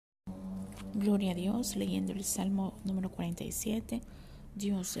Gloria a Dios, leyendo el Salmo número 47.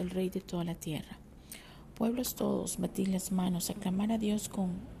 Dios, el Rey de toda la tierra. Pueblos todos, batid las manos, aclamar a Dios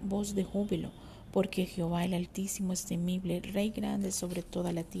con voz de júbilo, porque Jehová el Altísimo es temible, Rey grande sobre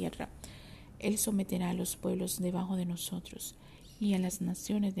toda la tierra. Él someterá a los pueblos debajo de nosotros, y a las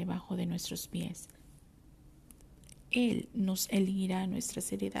naciones debajo de nuestros pies. Él nos elegirá nuestras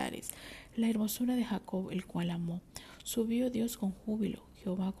heredades, la hermosura de Jacob, el cual amó. Subió Dios con júbilo,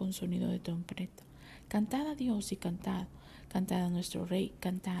 Jehová con sonido de trompeta. Cantad a Dios y cantad, cantad a nuestro Rey,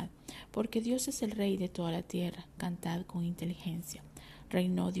 cantad, porque Dios es el Rey de toda la tierra, cantad con inteligencia.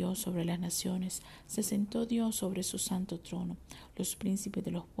 Reinó Dios sobre las naciones, se sentó Dios sobre su santo trono. Los príncipes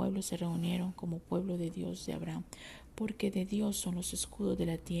de los pueblos se reunieron como pueblo de Dios de Abraham, porque de Dios son los escudos de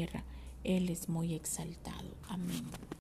la tierra. Él es muy exaltado. Amén.